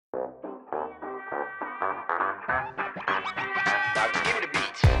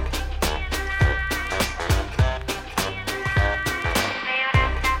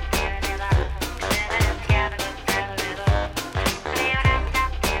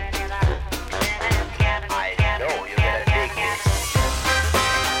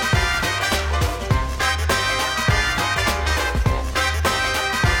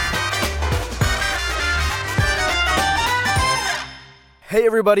Hey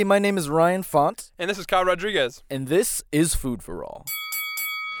everybody, my name is Ryan Font. And this is Kyle Rodriguez. And this is Food for All.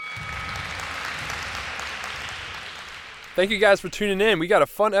 Thank you guys for tuning in. We got a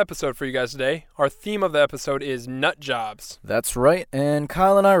fun episode for you guys today. Our theme of the episode is nut jobs. That's right, and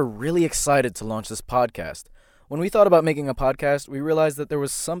Kyle and I are really excited to launch this podcast. When we thought about making a podcast, we realized that there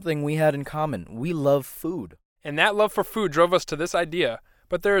was something we had in common. We love food. And that love for food drove us to this idea.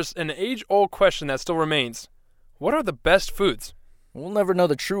 But there's an age-old question that still remains. What are the best foods? We'll never know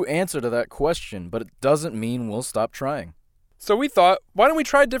the true answer to that question, but it doesn't mean we'll stop trying. So we thought, why don't we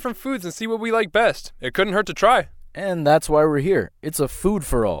try different foods and see what we like best? It couldn't hurt to try. And that's why we're here. It's a food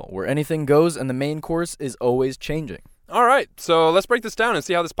for all, where anything goes and the main course is always changing. All right, so let's break this down and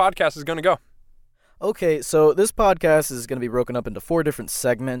see how this podcast is going to go. Okay, so this podcast is going to be broken up into 4 different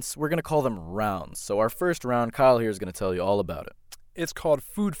segments. We're going to call them rounds. So our first round, Kyle here is going to tell you all about it. It's called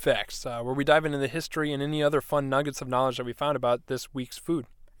Food Facts, where we dive into the history and any other fun nuggets of knowledge that we found about this week's food.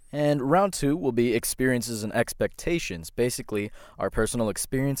 And round 2 will be experiences and expectations, basically our personal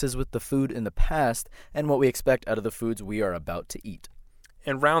experiences with the food in the past and what we expect out of the foods we are about to eat.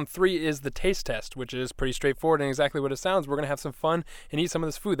 And round 3 is the taste test, which is pretty straightforward and exactly what it sounds. We're going to have some fun and eat some of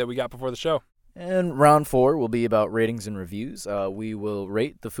this food that we got before the show. And round 4 will be about ratings and reviews. We will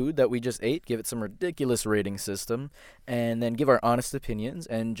rate the food that we just ate, give it some ridiculous rating system, and then give our honest opinions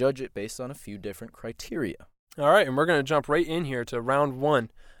and judge it based on a few different criteria. All right, and we're going to jump right in here to round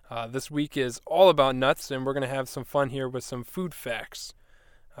 1. This week is all about nuts, and we're going to have some fun here with some food facts.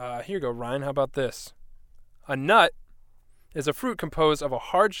 Here you go, Ryan. How about this? A nut is a fruit composed of a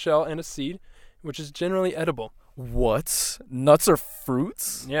hard shell and a seed, which is generally edible. What? Nuts are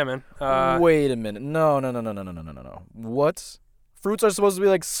fruits? Yeah, man. Wait a minute. No. What? Fruits are supposed to be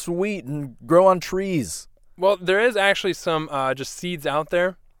like sweet and grow on trees. Well, there is actually some just seeds out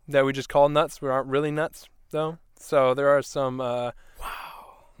there that we just call nuts. We aren't really nuts, though. So there are some... Wow.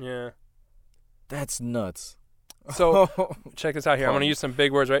 Yeah. That's nuts. So check this out here. I'm going to use some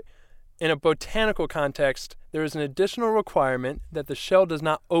big words, right? In a botanical context, there is an additional requirement that the shell does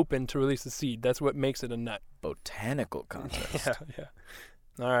not open to release the seed. That's what makes it a nut. Botanical context. Yeah.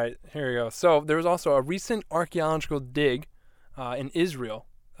 All right, here we go. So there was also a recent archaeological dig in Israel.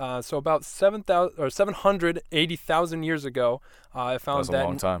 So about 780,000 years ago, I found that was a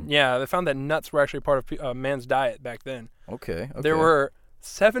long time. Yeah, they found that nuts were actually part of man's diet back then. Okay. There were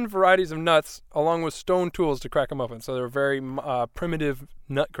 7 varieties of nuts, along with stone tools to crack them open. So they were very primitive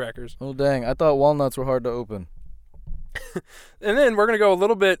nut crackers. Oh dang! I thought walnuts were hard to open. And then we're gonna go a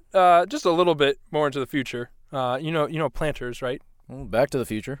little bit, just a little bit more into the future. You know, Planters, right? Well, Back to the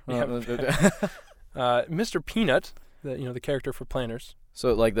Future. Yeah. Mr. Peanut, the character for Planters.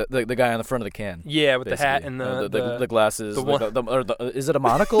 So like the guy on the front of the can. Yeah, with basically. the hat and the glasses. The one. Is it a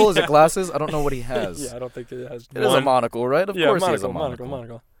monocle? Is it glasses? I don't know what he has. Yeah, I don't think it has. It is a monocle, right? Of course, he has a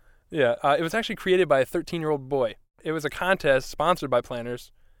monocle. Yeah, it was actually created by a 13-year-old boy. It was a contest sponsored by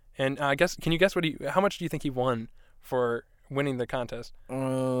Planters, and can you guess how much do you think he won for winning the contest?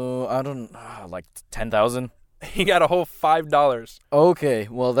 I don't like 10,000. He got a whole $5. Okay,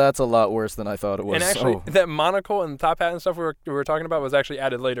 well that's a lot worse than I thought it was. And actually, that monocle and top hat and stuff we were talking about was actually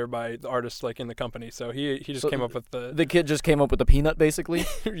added later by the artists like in the company. So he just came up with the kid just came up with the peanut basically.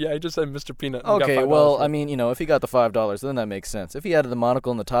 Yeah, he just said Mr. Peanut. Okay, well I mean if he got the $5, then that makes sense. If he added the monocle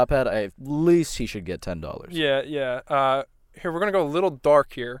and the top hat, at least he should get $10. Yeah. Here we're gonna go a little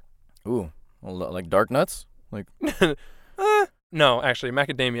dark here. Ooh, like dark nuts, like. No, actually,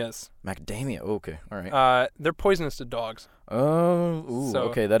 macadamias. Macadamia, okay, all right. They're poisonous to dogs.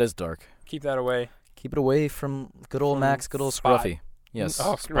 Okay, that is dark. Keep that away. Keep it away from good old Max, good old Spot. Scruffy. Yes,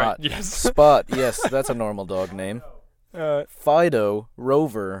 Oh, Spot. right, yes. Spot, yes, that's a normal dog name. Fido,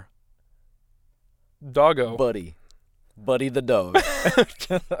 Rover, Doggo. Buddy the dog.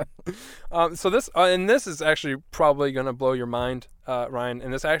 So this is actually probably gonna blow your mind, Ryan,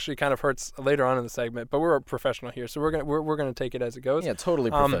 and this actually kind of hurts later on in the segment. But we're a professional here, so we're gonna take it as it goes. Yeah,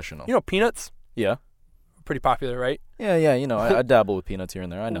 totally professional. Peanuts? Yeah. Pretty popular, right? Yeah. I dabble with peanuts here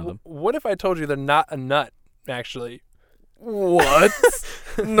and there. I know them. What if I told you they're not a nut, actually? What?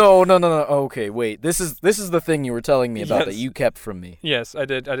 No. Okay, wait. This is the thing you were telling me about that you kept from me. Yes, I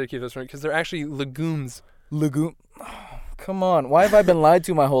did keep this from you because they're actually legumes. Come on, why have I been lied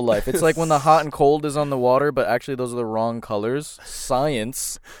to my whole life? It's like when the hot and cold is on the water, but actually those are the wrong colors.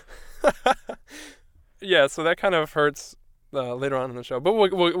 Science. Yeah, so that kind of hurts later on in the show, but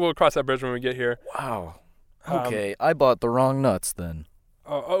we'll cross that bridge when we get here. Wow. Okay, I bought the wrong nuts then.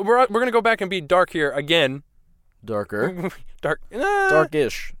 We're gonna go back and be dark here again. Darker. Dark.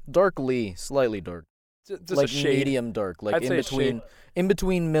 Darkish. Darkly. Slightly dark. just like a shade. medium dark, like I'd say a shade. in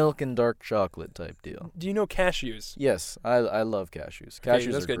between milk and dark chocolate type deal. Do you know cashews? Yes, I love cashews. Okay,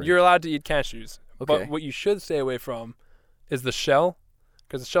 Cashews that's are good. great. You're allowed to eat cashews. Okay. But what you should stay away from is the shell,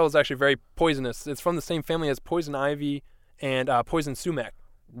 because the shell is actually very poisonous. It's from the same family as poison ivy and poison sumac.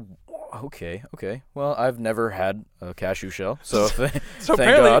 Okay. Well, I've never had a cashew shell, so So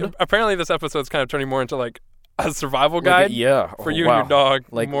thank God. apparently this episode's kind of turning more into like a survival Like, guide yeah, for you wow. and your dog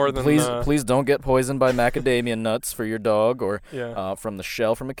Like, more than please don't get poisoned by macadamia nuts for your dog, or yeah. from the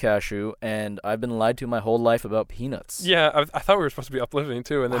shell from a cashew. And I've been lied to my whole life about peanuts. Yeah, I thought we were supposed to be uplifting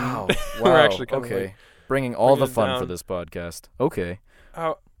too, and then Wow. we're actually kind okay. of like, Bringing all the bringing it fun down. for this podcast. Okay.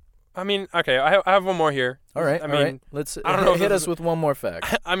 I mean, okay, I have one more here. All right. I mean, Let's I don't know if hit this us with one more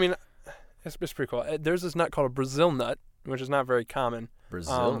fact. I mean, it's pretty cool. There's this nut called a Brazil nut, which is not very common,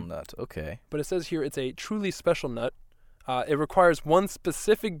 Brazil nut. Okay. but it says here it's a truly special nut. It requires one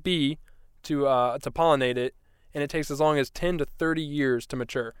specific bee to pollinate it, and it takes as long as 10 to 30 years to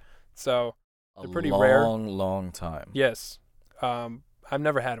mature. So they're pretty rare. Long time. Yes, I've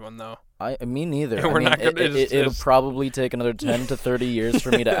never had one though. Me neither. We're not gonna- It'll probably take another 10 to 30 years for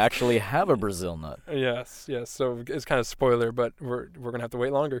me to actually have a Brazil nut. Yes. So it's kind of spoiler, but we're gonna have to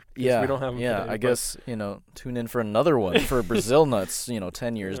wait longer. 'Cause Yeah, we don't have them yeah. today, I but guess tune in for another one for Brazil nuts.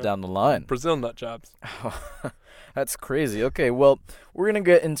 10 years Yeah. down the line. Brazil nut jobs. That's crazy. Okay, well, we're gonna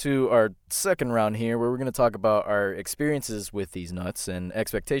get into our second round here, where we're gonna talk about our experiences with these nuts and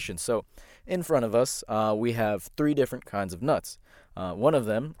expectations. So, in front of us, we have 3 different kinds of nuts. One of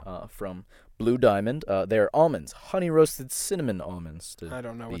them from Blue Diamond. They are almonds, honey roasted cinnamon almonds. I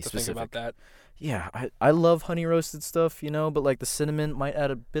don't know what be to think about specific. that. Yeah, I love honey roasted stuff, but like the cinnamon might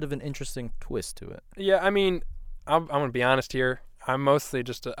add a bit of an interesting twist to it. Yeah, I mean, I'm gonna be honest here. I'm mostly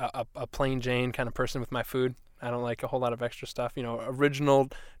just a plain Jane kind of person with my food. I don't like a whole lot of extra stuff. Original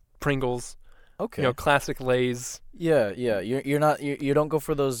Pringles. Okay. Classic Lay's. Yeah. You don't go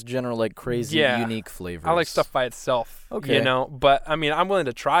for those general like crazy unique flavors. I like stuff by itself. Okay. But I mean, I'm willing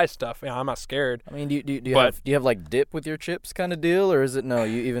to try stuff. I'm not scared. I mean, do you have like dip with your chips kind of deal, or is it no?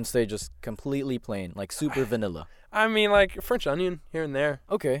 You even stay just completely plain, like super vanilla. I mean, like French onion here and there.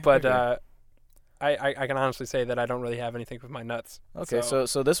 Okay. But okay. I can honestly say that I don't really have anything with my nuts. Okay, so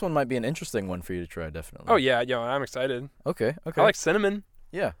this one might be an interesting one for you to try, definitely. Oh yeah, I'm excited. Okay. I like cinnamon.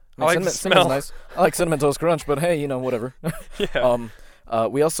 Yeah. I like the cinnamon's smell. nice. I like Cinnamon Toast Crunch, but hey, whatever. Yeah.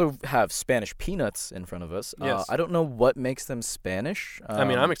 We also have Spanish peanuts in front of us. Yes. I don't know what makes them Spanish. I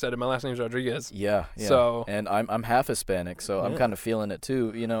mean, I'm excited. My last name's Rodriguez. Yeah. So- and I'm half Hispanic, so I'm Yeah. kind of feeling it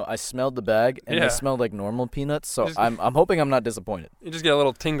too. I smelled the bag and Yeah. they smelled like normal peanuts, so Just- I'm hoping I'm not disappointed. You just get a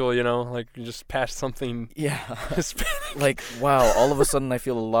little tingle, like you just passed something Yeah. Hispanic. Like wow, all of a sudden I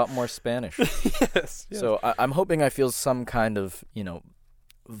feel a lot more Spanish. Yes. So I'm hoping I feel some kind of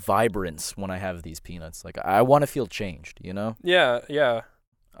vibrance when I have these peanuts. Like I want to feel changed. Yeah. Yeah.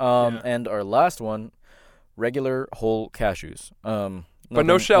 And our last one, regular whole cashews. But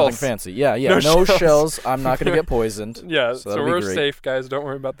no shells. Nothing fancy. Yeah. No No shells. shells. I'm not gonna get poisoned. Yeah. So So, that'll be we're great. safe, guys. Don't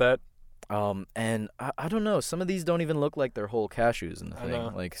worry about that. And I don't know. Some of these don't even look like they're whole cashews in the I thing.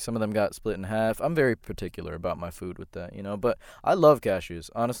 know. Like some of them got split in half. I'm very particular about my food with that, But I love cashews.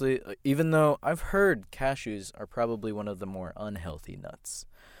 Honestly, even though I've heard cashews are probably one of the more unhealthy nuts.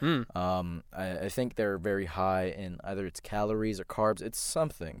 I think they're very high in either it's calories or carbs. It's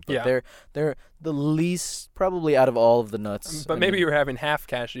something. But Yeah. they're the least probably out of all of the nuts. But maybe you were having half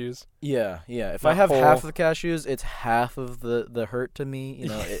cashews. Yeah. If Not I have whole. half of the cashews, it's half of the hurt to me.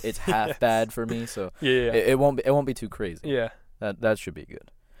 It's half Yes. bad for me. So Yeah. it won't be too crazy. Yeah. That should be good.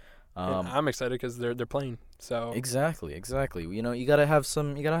 And I'm excited because they're plain. So Exactly. You gotta have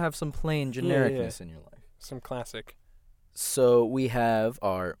some plain genericness in your life. some classic. So we have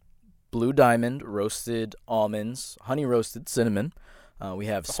our Blue Diamond roasted almonds, honey roasted cinnamon. We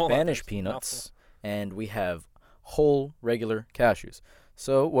have A whole lot Spanish there. peanuts, and we have whole regular cashews.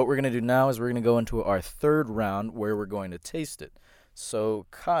 So what we're gonna do now is we're gonna go into our third round where we're going to taste it. So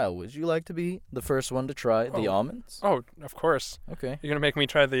Kyle, would you like to be the first one to try the almonds? Oh, of course. Okay. You're gonna make me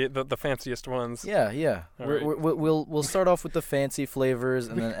try the fanciest ones. Yeah. All right. We'll start off with the fancy flavors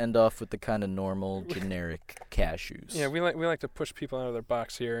and then end off with the kind of normal, generic cashews. Yeah, we like to push people out of their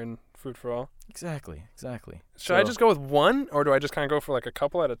box here in Food for All. Exactly. Should I just go with one, or do I just kind of go for like a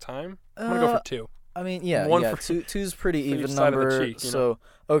couple at a time? I'm gonna go for two. I mean, yeah. One for- Two's pretty for each even side of the number. cheek, So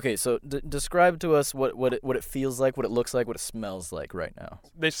okay, so describe to us what it feels like, what it looks like, what it smells like right now.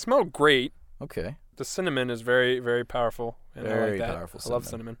 They smell great. Okay. The cinnamon is very, very powerful, and I Very like that. powerful I love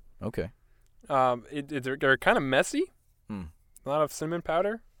cinnamon. cinnamon. Okay. They're kind of messy. Hmm. A lot of cinnamon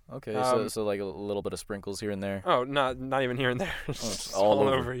powder. Okay. Um, so like a little bit of sprinkles here and there. Oh, not even here and there. It's it's just all all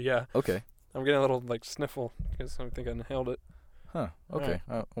over. over. Yeah. Okay. I'm getting a little like sniffle because I think I inhaled it. Huh. Okay.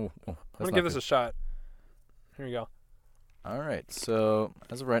 I'm gonna give this a shot. Here we go. All right. So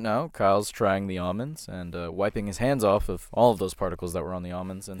as of right now, Kyle's trying the almonds and wiping his hands off of all of those particles that were on the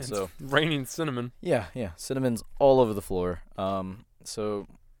almonds, and so It's raining cinnamon. yeah, cinnamon's all over the floor. So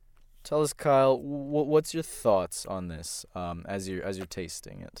tell us, Kyle, what's your thoughts on this as you're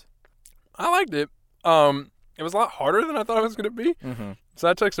tasting it? I liked it. It was a lot harder than I thought it was gonna be. Mm-hmm. So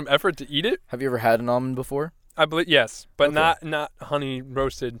that took some effort to eat it. Have you ever had an almond before? I believe yes, but Okay. not honey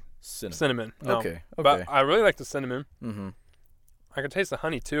roasted cinnamon. No. Okay. But I really like the cinnamon. Mm-hmm. I can taste the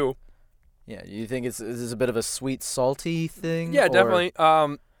honey too. Yeah. You think is this a bit of a sweet, salty thing? Yeah, or- definitely.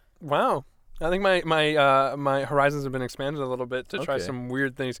 Wow. I think my horizons have been expanded a little bit to try Okay. some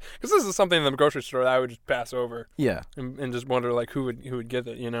weird things. Because this is something in the grocery store that I would just pass over Yeah. and just wonder like who would get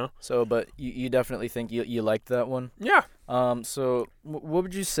it, you know? So, but you definitely think you liked that one. Yeah. So what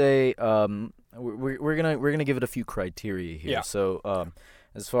would you say? We're gonna give it a few criteria here. Yeah. So,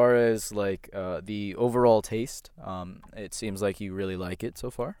 as far as like the overall taste, it seems like you really like it so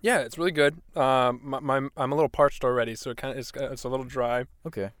far. Yeah, it's really good. I'm a little parched already, so it's a little dry,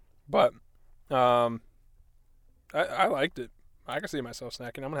 Okay. but I liked it. I can see myself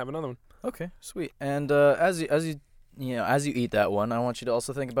snacking. I'm gonna have another one. Okay. Sweet. And as you eat that one, I want you to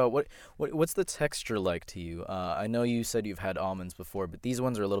also think about what's the texture like to you. I know you said you've had almonds before, but these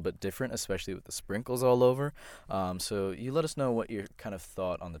ones are a little bit different, especially with the sprinkles all over. So you let us know what your kind of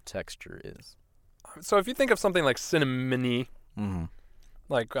thought on the texture is. So if you think of something like cinnamony, Mm-hmm.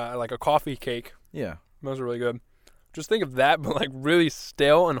 like a coffee cake, Yeah. those are really good. Just think of that, but like really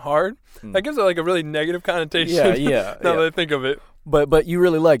stale and hard. Mm. That gives it like a really negative connotation. Yeah. now that I think of it, But you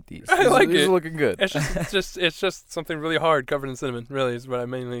really like these. I These- like these it. are looking good. it's just something really hard covered in cinnamon. Really, is what I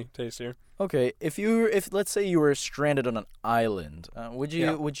mainly taste here. Okay, if let's say you were stranded on an island, would you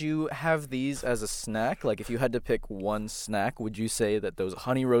Yeah. would you have these as a snack? Like if you had to pick one snack, would you say that those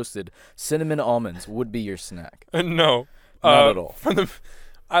honey roasted cinnamon almonds would be your snack? No, Not at all.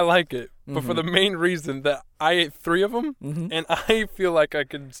 I like it, but for Mhm. the main reason that I ate 3 of them, Mm-hmm. and I feel like I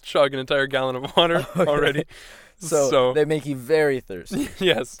could chug an entire gallon of water already. So they make you very thirsty.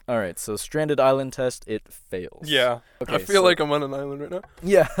 yes, All right, so stranded island test, it fails. yeah. Okay, I feel so- like I'm on an island right now.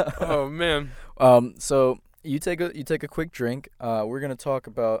 Yeah. Oh man. So you take a quick drink. We're gonna talk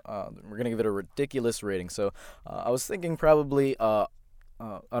about. We're gonna give it a ridiculous rating. So I was thinking probably on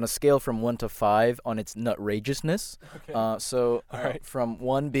a scale from 1 to 5 on its nutrageousness. Okay. So All right. from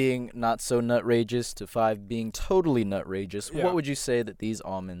 1 being not so nutrageous to 5 being totally nutrageous, Yeah. what would you say that these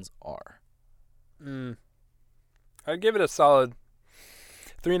almonds are? I'd give it a solid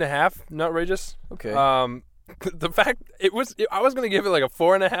 3.5. Nutrageous. Okay. The fact I was gonna give it like a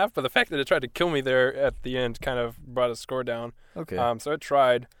 4.5, but the fact that it tried to kill me there at the end kind of brought a score down. Okay. So I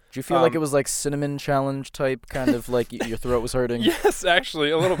tried. Do you feel like um, it was like cinnamon challenge type, kind of like your throat was hurting? Yes, actually,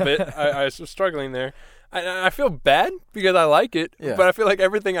 a little bit. I was struggling there. I feel bad because I like it, Yeah. but I feel like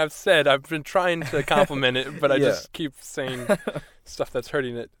everything I've said, I've been trying to compliment it, but I Yeah. just keep saying stuff that's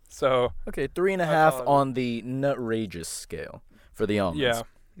hurting it. So Okay, 3.5 apologize. on the nutrageous scale for the almonds.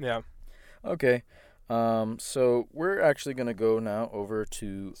 yeah. Okay. So we're actually gonna go now over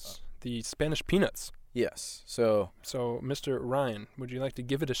to The Spanish peanuts. yes. So So, Mr. Ryan, would you like to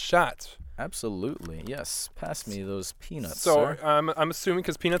give it a shot? absolutely yes. Pass me those peanuts, So sir. I'm assuming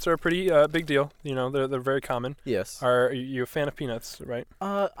because peanuts are a pretty big deal. You know, they're very common. Yes. Are you a fan of peanuts, right?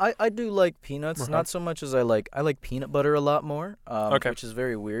 I do like peanuts, Uh-huh. not so much as I like peanut butter a lot more. Okay. Which is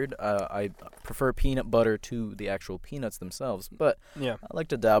very weird. I prefer peanut butter to the actual peanuts themselves, but Yeah. I like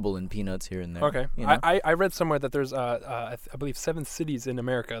to dabble in peanuts here and there. Okay. You know? I read somewhere that there's I believe 7 cities in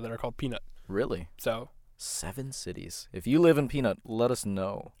America that are called Peanut. Really? So 7 cities. If you live in Peanut, let us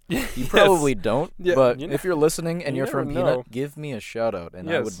know. You Yes. probably don't, Yeah, but you if you're listening and you you're never from know. Peanut, give me a shout out, and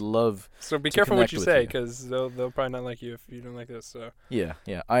I Yes. would love. So be to careful what connect you with say you. because they'll probably not like you if you don't like this. So Yeah.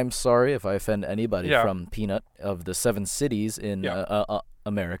 I'm sorry if I offend anybody Yeah. from Peanut of the 7 cities in Yeah.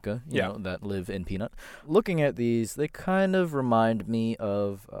 America, you Yeah. know, that live in Peanut. Looking at these, they kind of remind me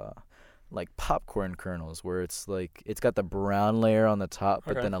of like popcorn kernels, where it's like it's got the brown layer on the top,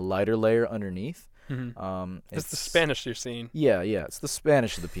 but Okay. then a lighter layer underneath. it's the Spanish you're seeing. Yeah, it's the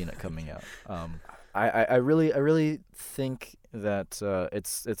Spanish of the peanut coming out. I really think that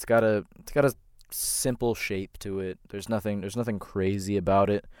it's got a simple shape to it. There's nothing crazy about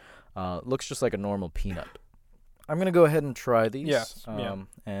it. Looks just like a normal peanut. I'm gonna go ahead and try these. Yes, yeah.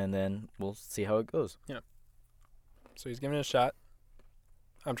 And then we'll see how it goes. So he's giving it a shot.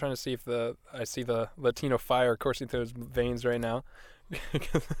 I'm trying to see if I see the Latino fire coursing through his veins right now.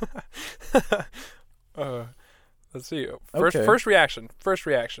 Let's see. Okay. First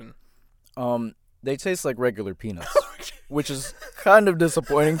reaction. They taste like regular peanuts, which is kind of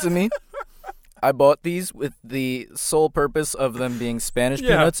disappointing to me. I bought these with the sole purpose of them being Spanish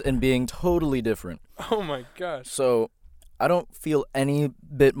peanuts and being totally different. Oh my gosh. So I don't feel any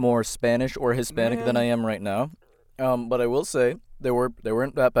bit more Spanish or Hispanic than I am right now. But I will say they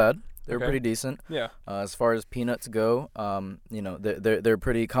weren't that bad. They were pretty decent. Yeah. As far as peanuts go, they're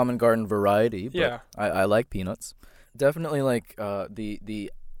pretty common garden variety. But I like peanuts. Definitely like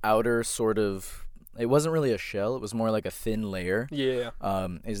the outer sort of. It wasn't really a shell. It was more like a thin layer. Yeah.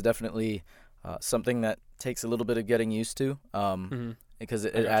 Is definitely something that takes a little bit of getting used to. Because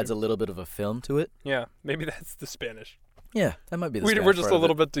it adds a little bit of a film to it. Yeah. Maybe that's the Spanish. Yeah, that might be the Spanish We're just part a of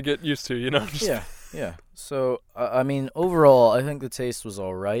little it. bit to get used to, you know? Yeah. So, I mean, overall, I think the taste was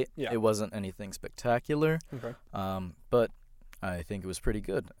all right. Yeah. It wasn't anything spectacular. Okay. But I think it was pretty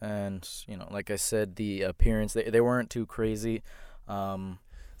good. And, like I said, the appearance, they weren't too crazy.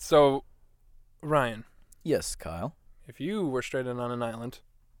 So, Ryan. Yes, Kyle. If you were stranded on an island,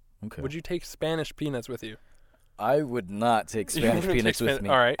 would you take Spanish peanuts with you? I would not take You Spanish wouldn't peanuts take with me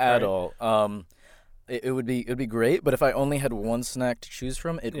at all. It would be great, but if I only had one snack to choose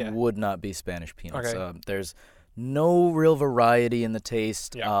from, it would not be Spanish peanuts. Okay. There's no real variety in the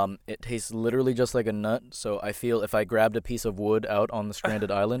taste. Yeah. It tastes literally just like a nut, so I feel if I grabbed a piece of wood out on the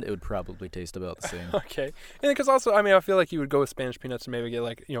stranded island, it would probably taste about the same. Okay. And because also, I mean, I feel like you would go with Spanish peanuts and maybe get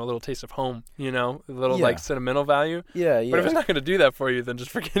like, a little taste of home, a little like sentimental value. Yeah. But if it's not going to do that for you, then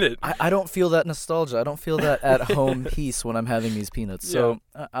just forget it. I don't feel that nostalgia. I don't feel that at-home peace when I'm having these peanuts. So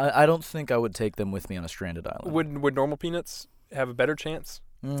I don't think I would take them with me on a stranded island. Would normal peanuts have a better chance?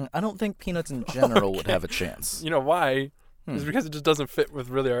 I don't think peanuts in general would have a chance. You know why? It's because it just doesn't fit with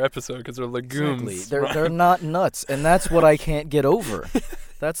really our episode because they're legumes. Exactly. They're not nuts, and that's what I can't get over.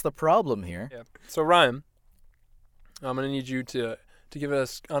 That's the problem here. Yeah. So Ryan, I'm gonna need you to give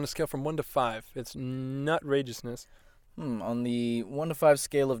us on a scale from 1 to 5. It's nutrageousness. On the 1 to 5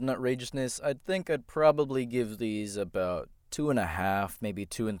 scale of nutrageousness, I think I'd probably give these about 2.5, maybe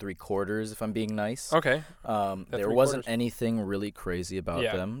 2 3/4, if I'm being nice. Okay. There wasn't anything really crazy about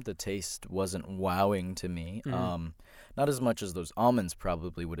Yeah. them. The taste wasn't wowing to me. Not as much as those almonds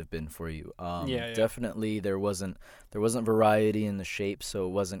probably would have been for you. Definitely there wasn't variety in the shape, so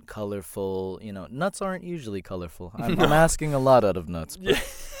it wasn't colorful. Nuts aren't usually colorful. I'm asking a lot out of nuts. But,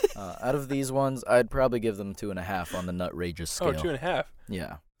 out of these ones, I'd probably give them 2.5 on the nutrageous scale. Oh, 2.5.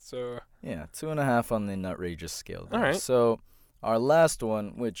 Yeah. So. Yeah, 2.5 on the nutrageous scale. All right. So our last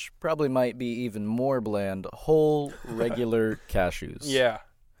one, which probably might be even more bland, whole regular cashews. Yeah.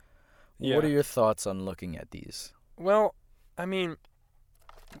 What are your thoughts on looking at these? Well, I mean,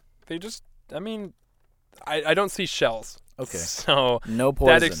 I don't see shells. Okay. So no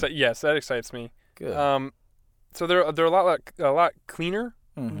poison. That excites me. Good. So they're a lot cleaner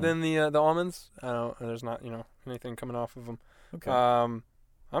than the almonds. There's not anything coming off of them. Okay.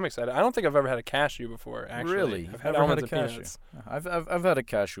 I'm excited. I don't think I've ever had a cashew before. Actually, Really? I've had Never almonds had a and cashew. peanuts. I've had a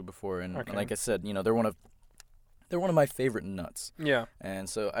cashew before, and like I said, they're one of my favorite nuts. Yeah. And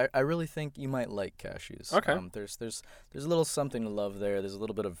so I really think you might like cashews. Okay. There's a little something to love there. There's a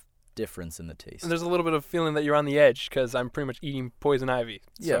little bit of difference in the taste. And there's a little bit of feeling that you're on the edge because I'm pretty much eating poison ivy.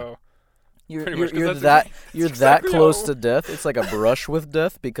 Yeah. So You're that's that close to death. It's like a brush with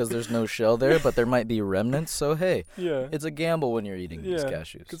death because there's no shell there, but there might be remnants. So hey, it's a gamble when you're eating these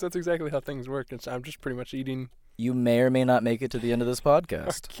cashews. Because that's exactly how things work. I'm just pretty much eating. You may or may not make it to the end of this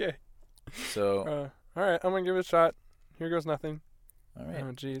podcast. Okay. So all right, I'm gonna give it a shot. Here goes nothing. All right.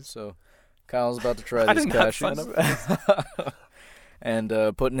 Oh jeez. So Kyle's about to try these did not sign cashews. And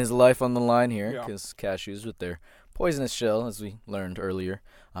putting his life on the line here Yeah. because cashews with their poisonous shell, as we learned earlier,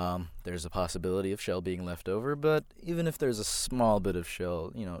 there's a possibility of shell being left over. But even if there's a small bit of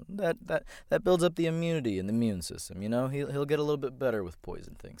shell, that builds up the immunity and the immune system. He'll get a little bit better with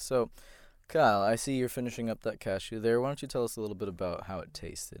poison things. So, Kyle, I see you're finishing up that cashew there. Why don't you tell us a little bit about how it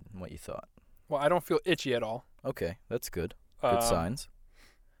tasted and what you thought? Well, I don't feel itchy at all. Okay, that's good. Good signs.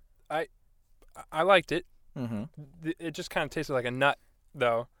 I liked it. Mm-hmm. It just kind of tasted like a nut,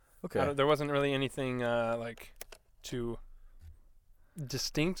 though. Okay. There wasn't really anything too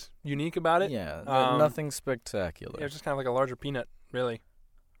distinct, unique about it. Yeah, nothing spectacular. Yeah, it was just kind of like a larger peanut, really.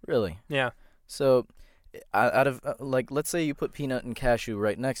 Really? Yeah. So, out of let's say you put peanut and cashew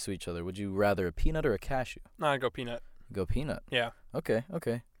right next to each other, would you rather a peanut or a cashew? No, I'd go peanut. Go peanut. Yeah. Okay.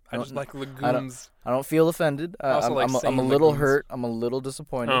 I just like legumes. I don't feel offended. Also like I'm a little legumes. hurt. I'm a little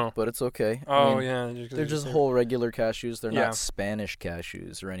disappointed, but it's okay. Oh, I mean, yeah. they're just whole regular cashews. They're Yeah. not Spanish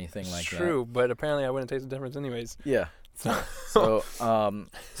cashews or anything like that. True, but apparently I wouldn't taste the difference anyways. Yeah. So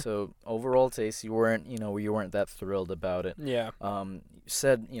overall taste, you weren't that thrilled about it. Yeah. You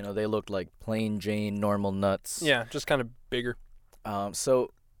said, they looked like plain Jane normal nuts. Yeah, just kind of bigger.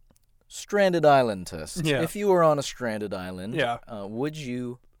 So stranded island test. Yeah. If you were on a stranded island, Yeah. Would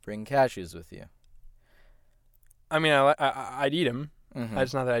you bring cashews with you? I mean, I'd eat them. Mm-hmm.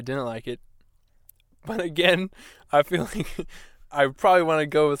 It's not that I didn't like it. But again, I feel like I probably want to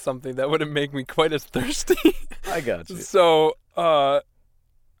go with something that wouldn't make me quite as thirsty. I got you. So, I'd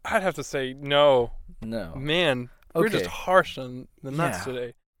have to say no. No. Man, Okay. we're just harsh on the nuts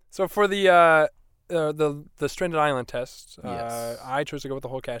today. So for the stranded island test, Yes. I chose to go with the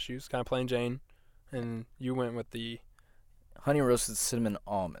whole cashews, kind of plain Jane, and you went with the Honey roasted cinnamon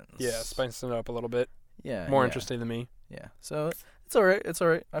almonds. spicing it up a little bit. Yeah. More yeah. interesting than me. Yeah. So it's all right. It's all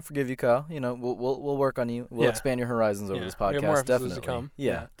right. I forgive you, Kyle. We'll work on you. We'll Yeah. expand your horizons over Yeah. this We have more podcast. episodes to Definitely. come.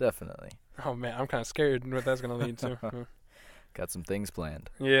 Yeah, Yeah. definitely. Oh man, I'm kind of scared what that's gonna lead to. Got some things planned.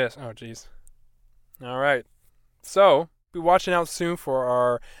 Yes. Oh jeez. All right. So be watching out soon for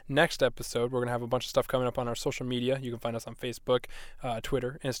our next episode. We're gonna have a bunch of stuff coming up on our social media. You can find us on Facebook,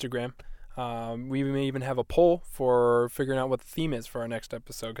 Twitter, Instagram. We may even have a poll for figuring out what the theme is for our next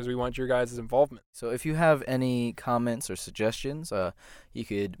episode because we want your guys' involvement. So if you have any comments or suggestions, you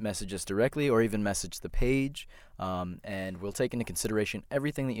could message us directly or even message the page, and we'll take into consideration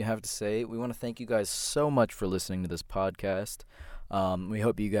everything that you have to say. We want to thank you guys so much for listening to this podcast. We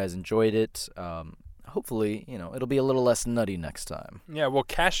hope you guys enjoyed it. Hopefully, it'll be a little less nutty next time. Yeah, we'll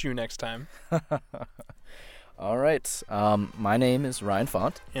cash you next time. All right. My name is Ryan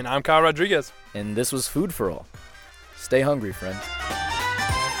Font, And I'm Kyle Rodriguez. and this was Food for All. Stay hungry, friends.